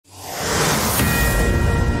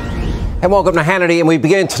And welcome to Hannity, and we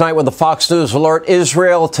begin tonight with the Fox News alert.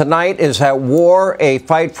 Israel tonight is at war, a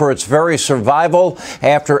fight for its very survival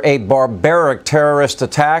after a barbaric terrorist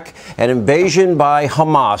attack, an invasion by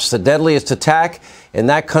Hamas, the deadliest attack in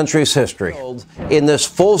that country's history. In this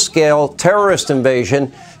full-scale terrorist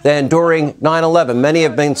invasion than during 9/11. Many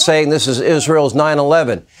have been saying this is Israel's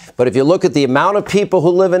 9/11. But if you look at the amount of people who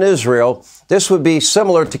live in Israel, this would be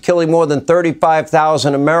similar to killing more than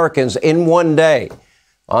 35,000 Americans in one day.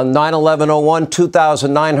 On 9/11/01,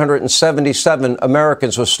 2,977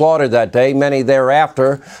 Americans were slaughtered that day, many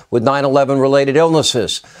thereafter with 9/11 related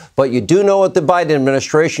illnesses. But you do know what the Biden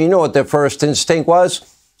administration, you know what their first instinct was?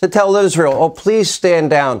 To tell Israel, oh, please stand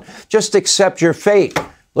down. Just accept your fate.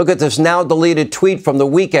 Look at this now deleted tweet from the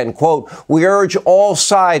weekend. Quote, we urge all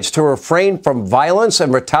sides to refrain from violence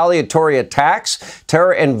and retaliatory attacks.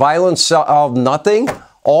 Terror and violence solve nothing.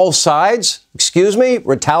 All sides, excuse me,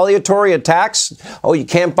 retaliatory attacks. Oh, you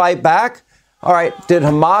can't fight back? All right. Did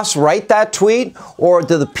Hamas write that tweet? Or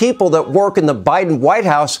do the people that work in the Biden White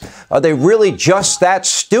House, are they really just that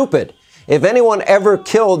stupid? If anyone ever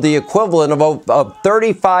killed the equivalent of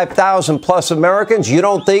 35,000 plus Americans, you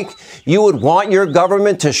don't think you would want your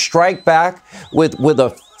government to strike back with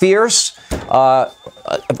a fierce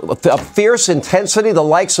intensity, the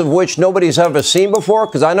likes of which nobody's ever seen before?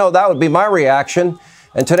 Because I know that would be my reaction.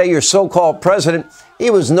 And today, your so-called president, he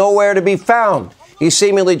was nowhere to be found. He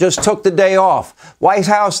seemingly just took the day off. White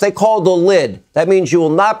House, they called the lid. That means you will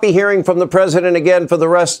not be hearing from the president again for the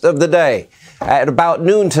rest of the day. At about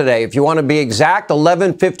noon today, if you want to be exact,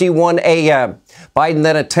 11:51 a.m. Biden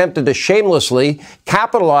then attempted to shamelessly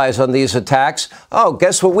capitalize on these attacks. Oh,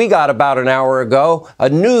 guess what we got about an hour ago? A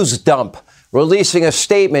news dump, releasing a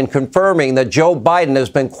statement confirming that Joe Biden has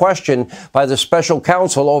been questioned by the special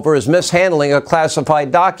counsel over his mishandling of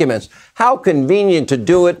classified documents. How convenient to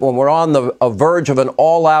do it when we're on the verge of an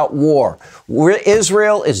all-out war.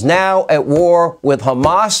 Israel is now at war with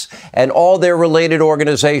Hamas and all their related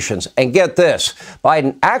organizations. And get this,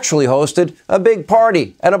 Biden actually hosted a big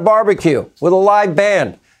party and a barbecue with a live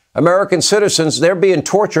band. American citizens, they're being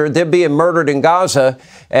tortured, they're being murdered in Gaza,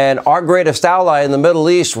 and our greatest ally in the Middle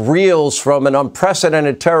East reels from an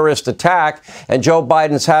unprecedented terrorist attack, and Joe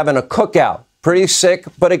Biden's having a cookout. Pretty sick,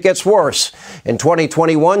 but it gets worse. In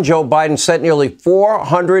 2021, Joe Biden sent nearly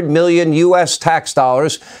 $400 million U.S. tax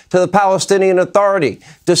dollars to the Palestinian Authority,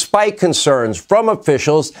 despite concerns from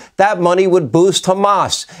officials that money would boost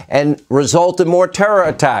Hamas and result in more terror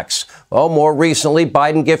attacks. Well, more recently,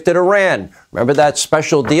 Biden gifted Iran. Remember that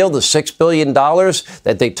special deal, the $6 billion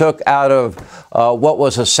that they took out of what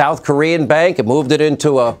was a South Korean bank and moved it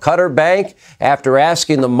into a Qatar bank after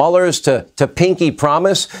asking the Muellers to pinky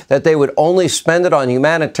promise that they would only spend it on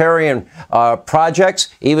humanitarian projects,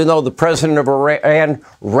 even though the president of Iran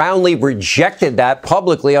roundly rejected that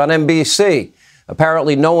publicly on NBC.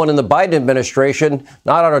 Apparently, no one in the Biden administration,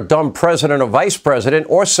 not our dumb president or vice president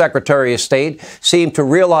or secretary of state, seemed to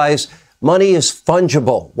realize money is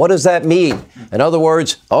fungible. What does that mean? In other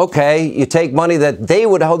words, okay, you take money that they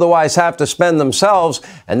would otherwise have to spend themselves,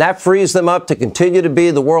 and that frees them up to continue to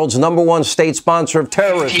be the world's #1 state sponsor of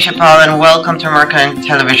terrorism. Tisha Paul, and welcome to American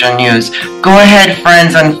Television News. Go ahead,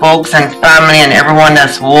 friends and folks and family and everyone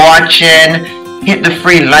that's watching. Hit the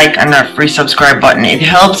free like and that free subscribe button. It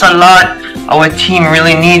helps a lot. Our team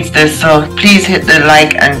really needs this, so please hit the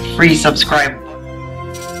like and free subscribe.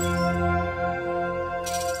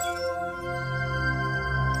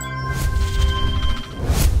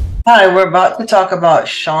 Hi, we're about to talk about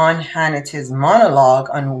Sean Hannity's monologue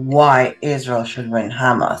on why Israel should win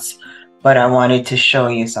Hamas. But I wanted to show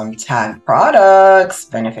you some tag products,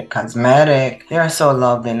 Benefit Cosmetic. They are so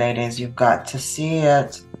lovely, ladies. You've got to see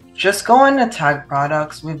it. Just go into tag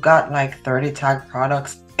products. We've got like 30 tag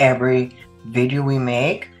products every video we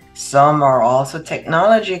make. Some are also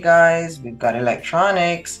technology, guys. We've got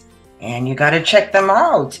electronics, and you got to check them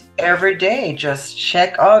out every day. Just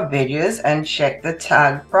check our videos and check the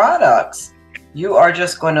tag products. You are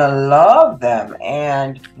just going to love them.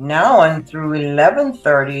 And now on through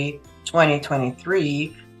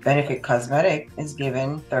 11/30/2023, Benefit Cosmetic is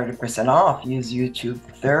given 30% off. Use YouTube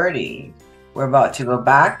 30. We're about to go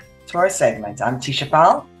back to our segment. I'm Tisha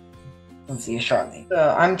Paul. We'll see you shortly.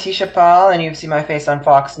 So I'm Tisha Paul, and you've seen my face on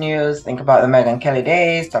Fox News. Think about the Megyn Kelly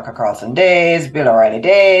days, Tucker Carlson days, Bill O'Reilly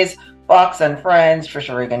days, Fox and Friends,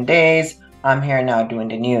 Trisha Reagan days. I'm here now doing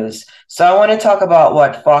the news. So I want to talk about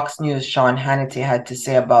what Fox News' Sean Hannity had to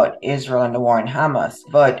say about Israel and the war in Hamas.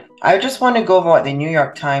 But I just want to go over what the New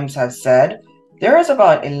York Times has said. There is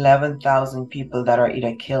about 11,000 people that are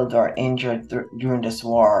either killed or injured during this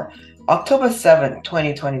war. October 7th,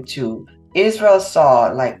 2022, Israel saw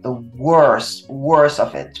like the worst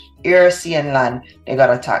of it. air, sea, and land, they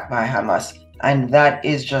got attacked by Hamas. And that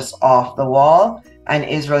is just off the wall. And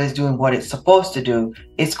Israel is doing what it's supposed to do.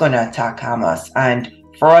 It's going to attack Hamas. And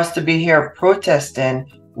for us to be here protesting,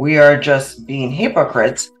 we are just being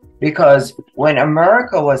hypocrites, because when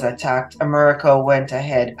America was attacked, America went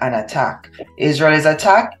ahead and attacked. Israel is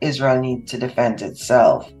attacked, Israel needs to defend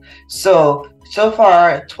itself. So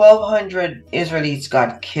far, 1,200 Israelis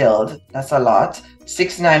got killed. That's a lot.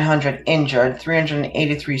 6,900 injured,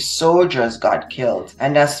 383 soldiers got killed.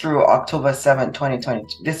 And that's through October 7,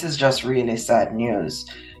 2022. This is just really sad news.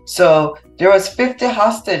 So there was 50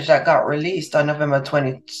 hostage that got released on November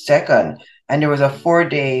 22nd. And there was a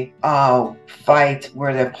 4-day fight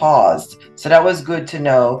where they paused. So that was good to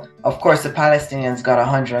know. Of course, the Palestinians got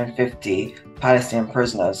 150 Palestinian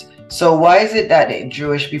prisoners. So why is it that the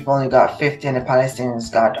Jewish people only got 50 and the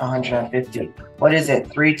Palestinians got 150? What is it,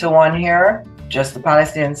 3-1 here? Just the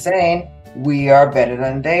Palestinians saying, we are better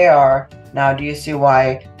than they are. Now, do you see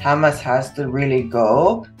why Hamas has to really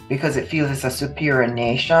go? Because it feels it's a superior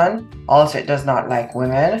nation. Also, it does not like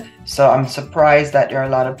women. So I'm surprised that there are a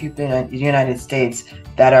lot of people in the United States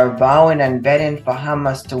that are vowing and betting for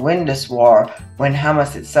Hamas to win this war when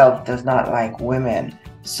Hamas itself does not like women.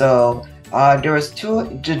 So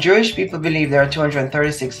the Jewish people believe there are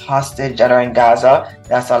 236 hostage that are in Gaza.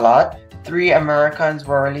 That's a lot. 3 Americans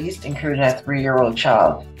were released, including a 3-year-old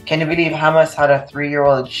child. Can you believe Hamas had a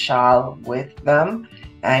 3-year-old child with them?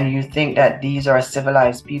 And you think that these are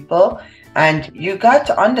civilized people? And you got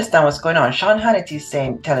to understand what's going on. Sean Hannity is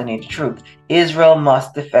telling you the truth. Israel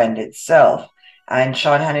must defend itself. And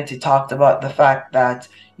Sean Hannity talked about the fact that,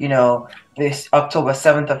 you know, this October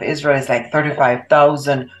 7th of Israel is like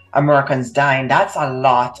 35,000 Americans dying. That's a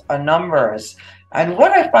lot of numbers. And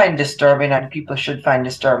what I find disturbing, and people should find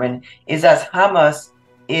disturbing, is that Hamas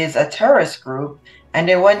is a terrorist group, and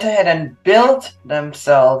they went ahead and built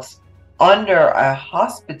themselves under a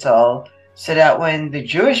hospital so that when the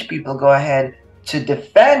Jewish people go ahead to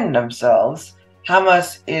defend themselves,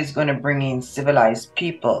 Hamas is going to bring in civilized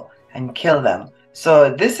people and kill them.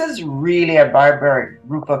 So this is really a barbaric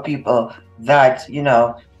group of people that, you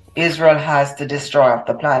know, Israel has to destroy off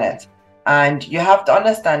the planet. And you have to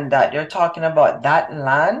understand that they're talking about that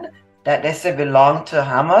land that they say belonged to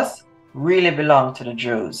Hamas really belonged to the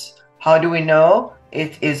Jews. How do we know?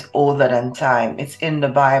 It is older than time. It's in the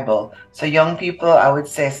Bible. So young people, I would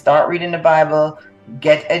say, start reading the Bible,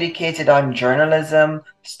 get educated on journalism,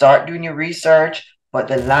 start doing your research. But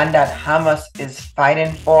the land that Hamas is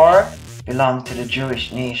fighting for belongs to the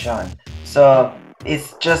Jewish nation. So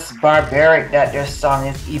it's just barbaric that their song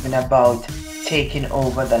is even about taking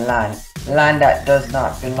over the land that does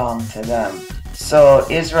not belong to them. So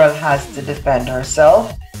Israel has to defend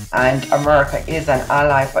herself, and America is an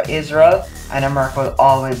ally for Israel, and America will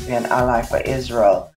always be an ally for Israel.